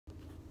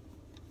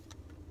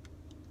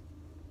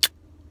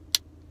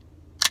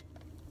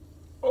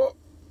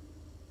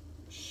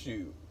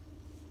Shoot.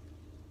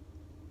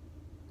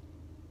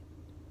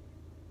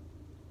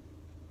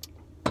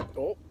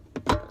 Oh,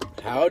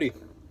 howdy.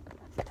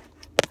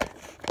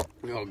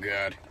 Oh,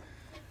 God.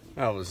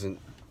 That wasn't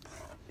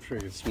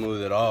freaking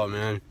smooth at all,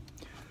 man.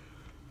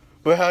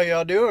 But how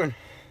y'all doing?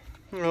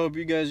 I hope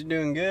you guys are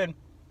doing good.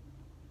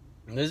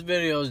 This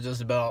video is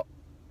just about,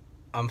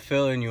 I'm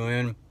filling you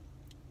in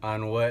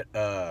on what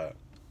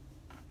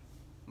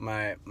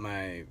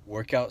my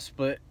workout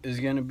split is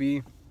gonna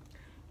be.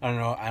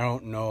 I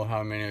don't know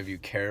how many of you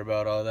care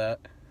about all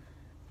that,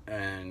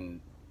 and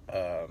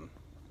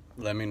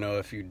let me know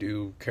if you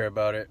do care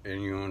about it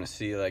and you want to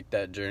see like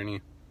that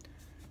journey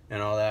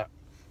and all that.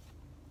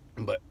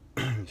 But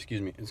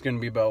excuse me, it's gonna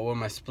be about what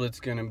my split's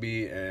gonna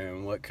be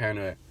and what kind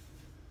of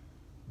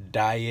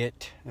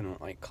diet. I don't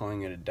like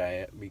calling it a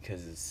diet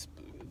because it's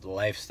a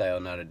lifestyle,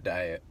 not a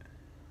diet.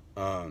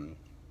 That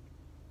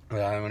I'm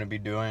gonna be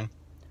doing.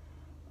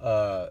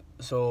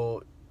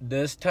 So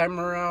this time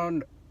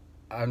around,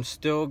 I'm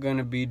still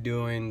gonna be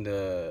doing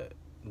the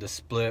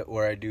split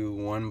where I do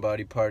one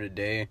body part a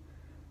day.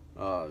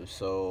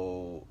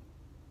 So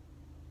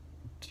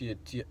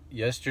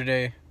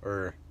yesterday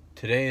or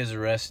today is a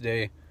rest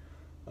day.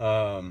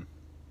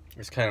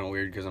 It's kind of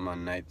weird because I'm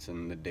on nights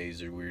and the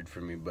days are weird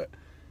for me, but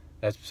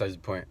that's besides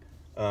the point.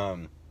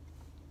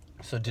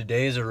 So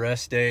today is a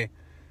rest day,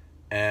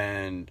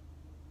 and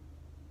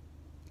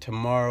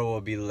tomorrow will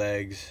be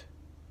legs.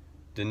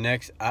 The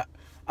next,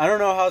 I don't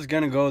know how it's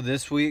gonna go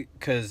this week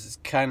because it's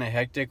kind of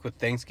hectic with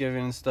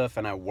Thanksgiving and stuff,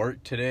 and I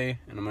work today,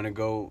 and I'm gonna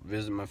go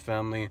visit my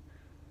family,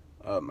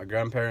 my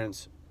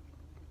grandparents,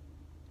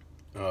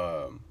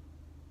 for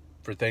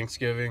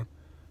Thanksgiving,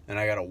 and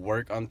I gotta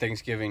work on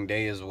Thanksgiving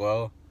Day as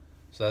well,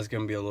 so that's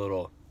gonna be a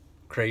little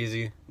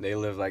crazy. They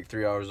live like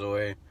 3 hours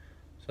away,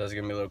 so that's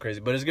gonna be a little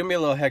crazy, but it's gonna be a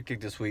little hectic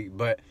this week.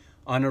 But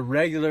on a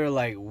regular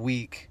like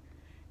week,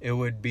 it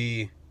would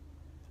be,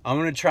 I'm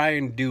gonna try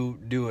and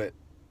do it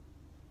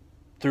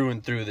through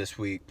and through this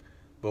week,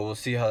 but we'll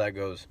see how that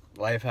goes.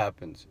 Life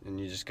happens, and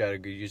you just gotta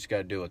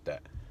deal with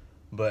that.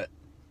 But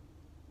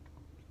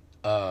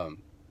what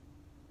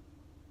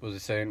was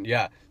it saying?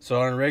 Yeah.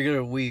 So on a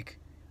regular week,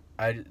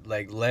 I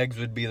like legs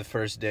would be the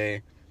first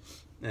day,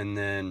 and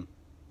then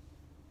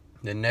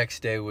the next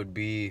day would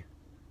be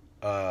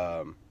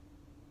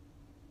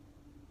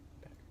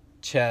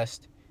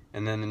chest,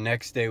 and then the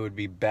next day would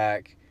be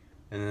back,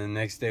 and then the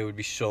next day would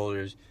be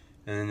shoulders,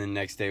 and then the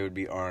next day would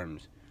be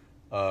arms.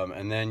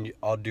 And then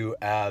I'll do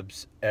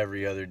abs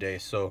every other day.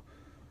 So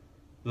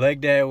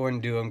leg day I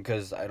wouldn't do them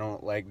because I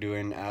don't like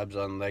doing abs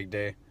on leg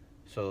day.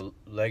 So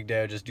leg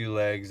day I just do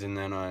legs, and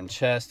then on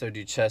chest I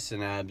do chest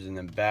and abs, and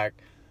then back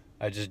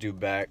I just do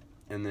back,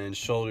 and then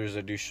shoulders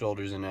I do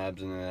shoulders and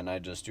abs, and then I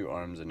just do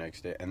arms the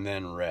next day, and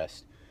then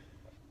rest.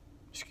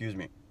 Excuse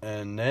me.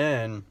 And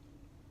then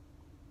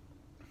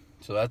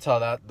so that's how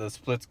the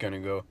split's gonna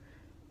go.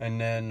 And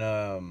then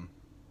I'm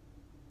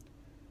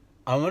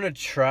gonna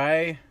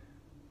try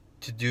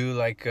to do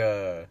like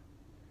a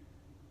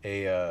what do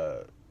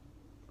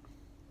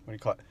you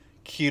call it,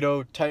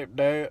 keto type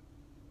diet.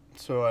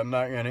 So I'm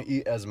not gonna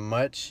eat as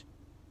much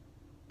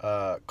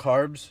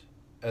carbs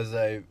as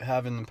I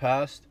have in the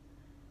past.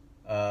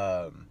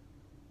 I'm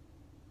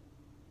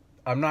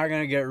not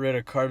gonna get rid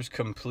of carbs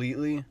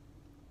completely.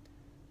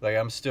 Like,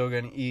 I'm still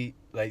gonna eat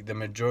like the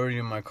majority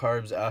of my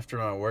carbs after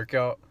my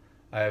workout.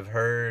 I have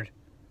heard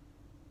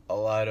a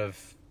lot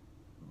of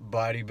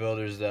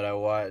bodybuilders that I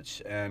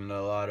watch, and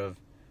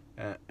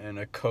and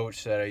a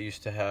coach that I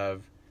used to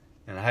have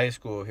in high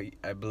school,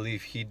 I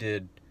believe he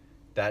did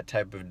that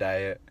type of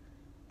diet.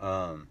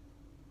 So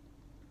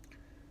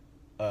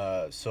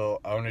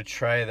I want to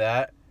try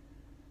that.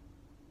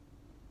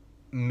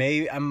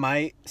 Maybe I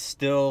might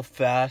still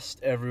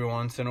fast every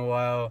once in a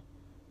while.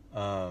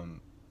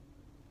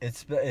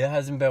 It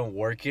hasn't been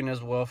working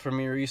as well for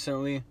me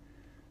recently,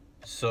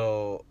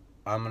 so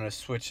I'm gonna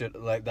switch it.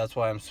 Like, that's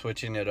why I'm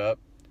switching it up.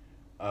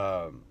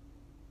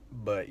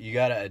 But you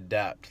gotta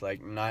adapt.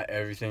 Like, not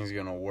everything's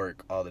gonna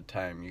work all the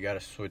time. You gotta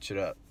switch it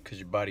up because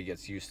your body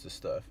gets used to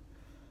stuff.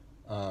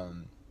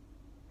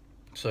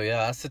 So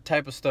yeah, that's the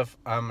type of stuff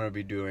I'm gonna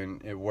be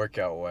doing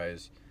workout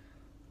wise.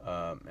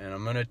 And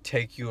I'm gonna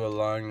take you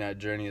along that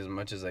journey as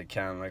much as I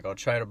can. Like, I'll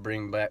try to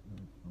bring back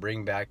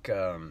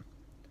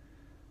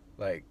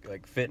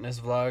like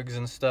fitness vlogs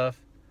and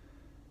stuff.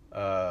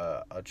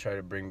 I'll try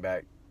to bring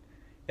back,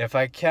 if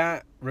I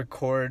can't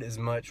record as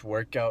much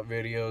workout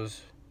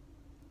videos,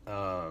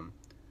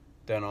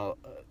 then I'll,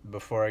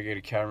 before I get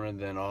a camera,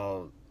 then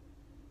I'll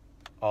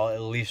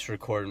at least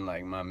record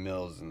like my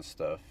meals and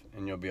stuff,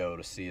 and you'll be able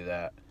to see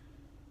that.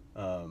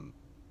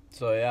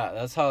 So yeah,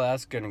 that's how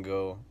that's gonna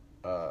go.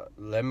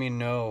 Let me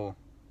know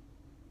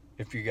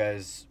if you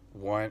guys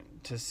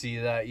want to see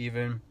that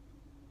even.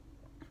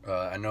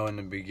 I know in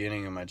the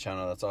beginning of my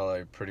channel, that's all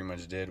I pretty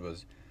much did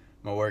was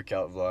my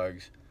workout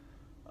vlogs.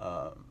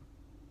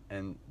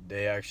 And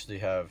they actually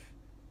have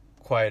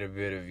quite a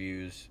bit of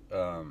views.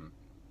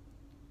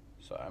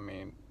 So, I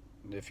mean,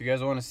 if you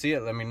guys want to see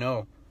it, let me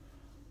know.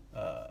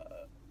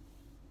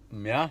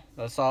 Yeah,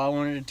 that's all I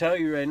wanted to tell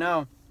you right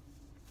now.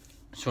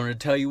 Just wanted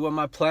to tell you what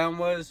my plan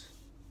was,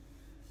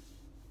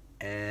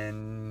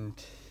 and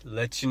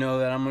let you know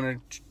that I'm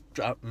going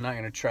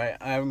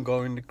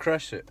to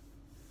crush it.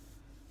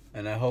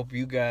 And I hope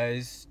you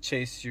guys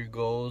chase your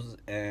goals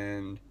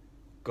and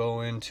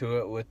go into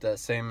it with that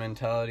same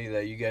mentality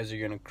that you guys are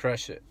going to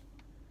crush it.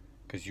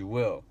 Because you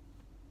will.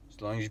 As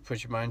long as you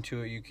put your mind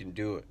to it, you can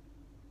do it.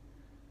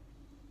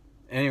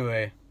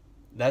 Anyway,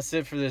 that's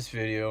it for this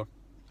video.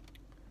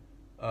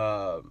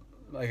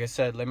 Like I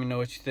said, let me know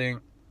what you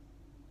think.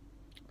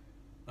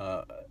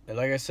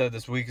 Like I said,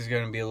 this week is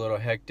going to be a little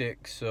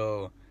hectic,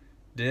 so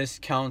this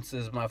counts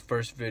as my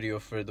first video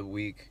for the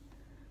week.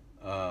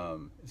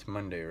 It's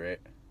Monday, right?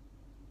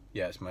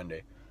 Yeah, it's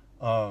Monday.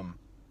 I'm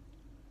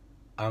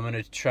going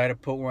to try to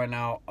put one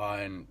out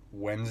on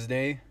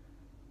Wednesday,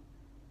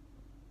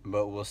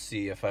 but we'll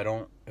see. If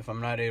I'm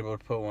not able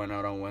to put one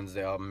out on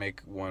Wednesday, I'll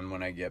make one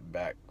when I get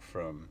back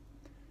from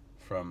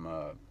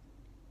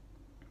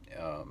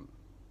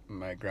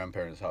my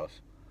grandparents'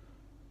 house.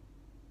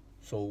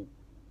 So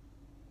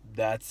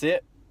that's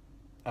it.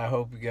 I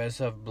hope you guys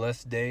have a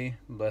blessed day,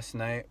 blessed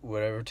night,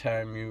 whatever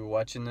time you're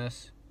watching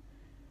this.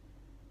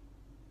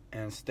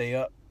 And stay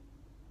up.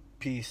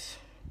 Peace.